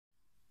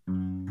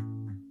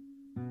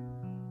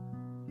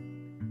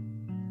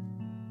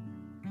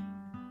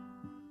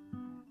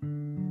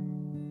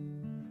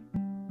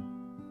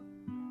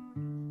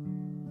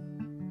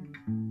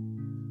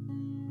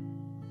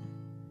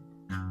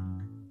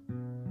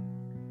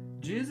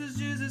Jesus,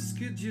 Jesus,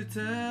 could you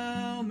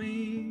tell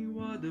me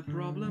what the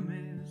problem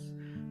is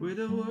with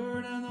the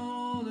world and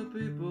all the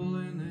people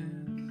in it?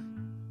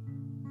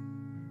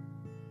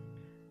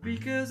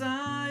 Because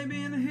I've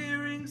been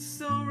hearing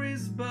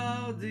stories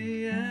about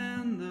the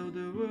end of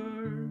the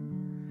world,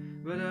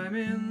 but I'm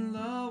in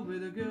love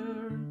with a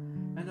girl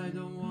and I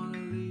don't want to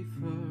leave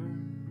her.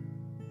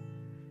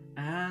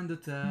 And the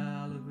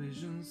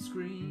television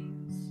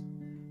screens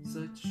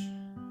such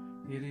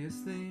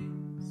hideous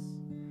things.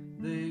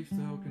 They've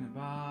talking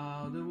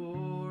about the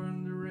war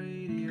on the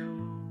radio.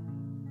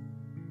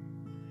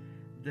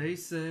 They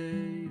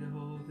say the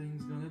whole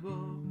thing's gonna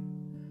blow.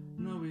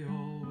 No, we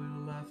all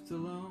will left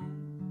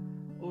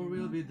alone, or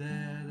we'll be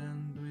dead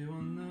and we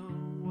won't know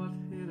what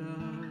hit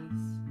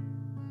us.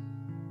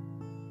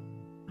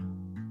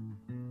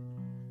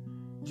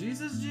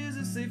 Jesus,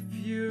 Jesus, if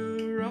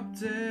you're up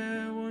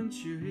there,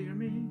 won't you hear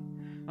me?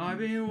 I've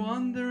been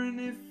wondering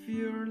if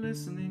you're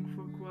listening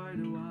for quite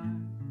a while.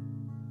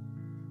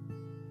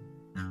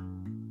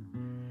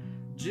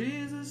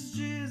 Jesus,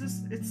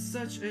 Jesus, it's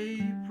such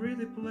a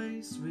pretty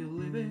place we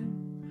live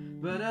in,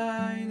 but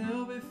I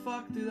know we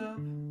fucked it up.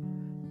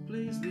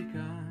 Please be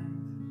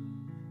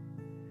kind.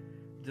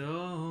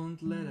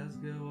 Don't let us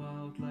go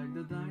out like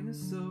the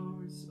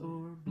dinosaurs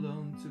or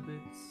blown to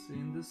bits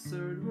in the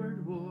Third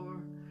World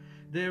War.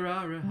 There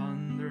are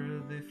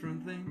 100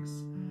 different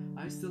things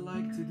I still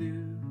like to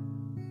do.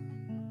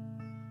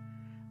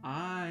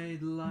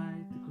 I'd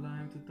like to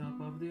climb to the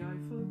top of the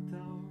Eiffel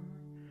Tower,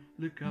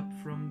 look up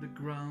from the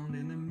ground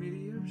in a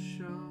meteor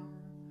shower,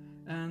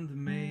 and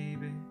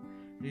maybe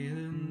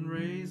even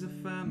raise a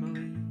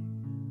family.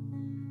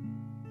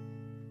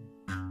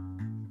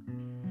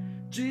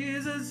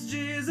 Jesus,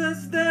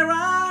 Jesus, there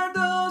are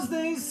those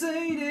they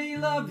say they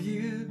love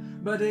you,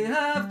 but they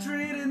have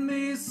treated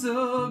me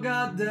so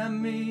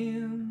goddamn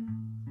mean.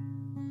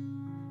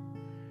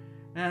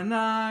 And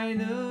I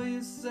know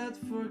you said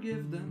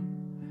forgive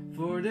them,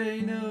 for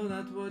they know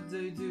not what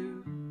they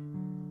do.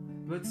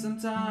 But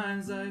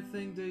sometimes I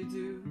think they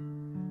do,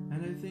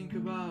 and I think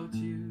about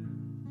you.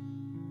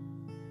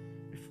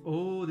 If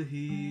all the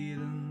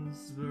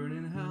heathens burn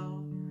in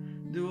hell,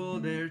 do all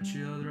their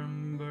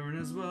children burn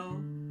as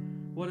well?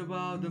 What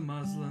about the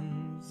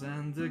Muslims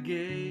and the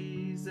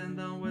gays and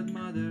unwed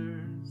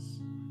mothers?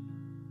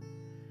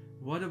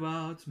 What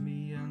about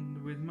me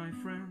and with my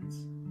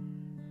friends?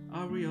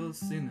 Are we all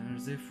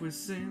sinners if we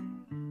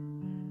sin?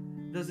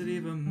 Does it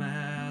even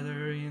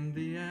matter in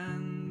the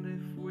end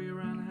if we're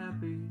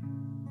unhappy?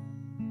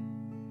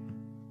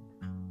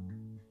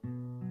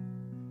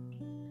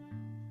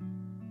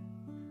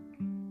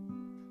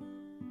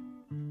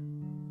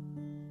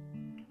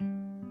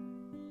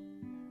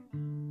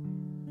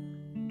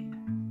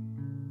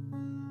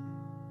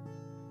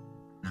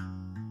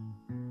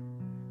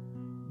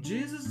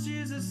 Jesus,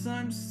 Jesus,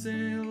 I'm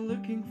still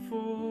looking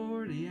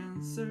for the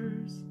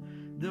answers,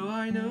 though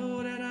I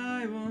know that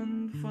I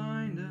won't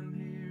find them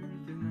here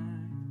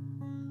tonight.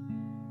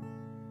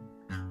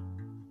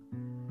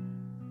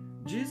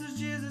 Jesus,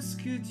 Jesus,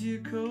 could you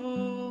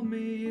call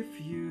me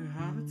if you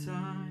have a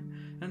time,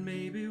 and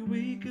maybe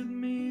we could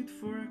meet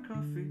for a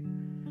coffee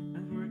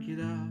and work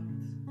it out.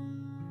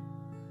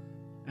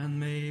 And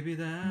maybe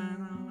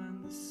then I'll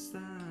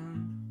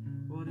understand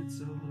what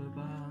it's all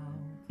about.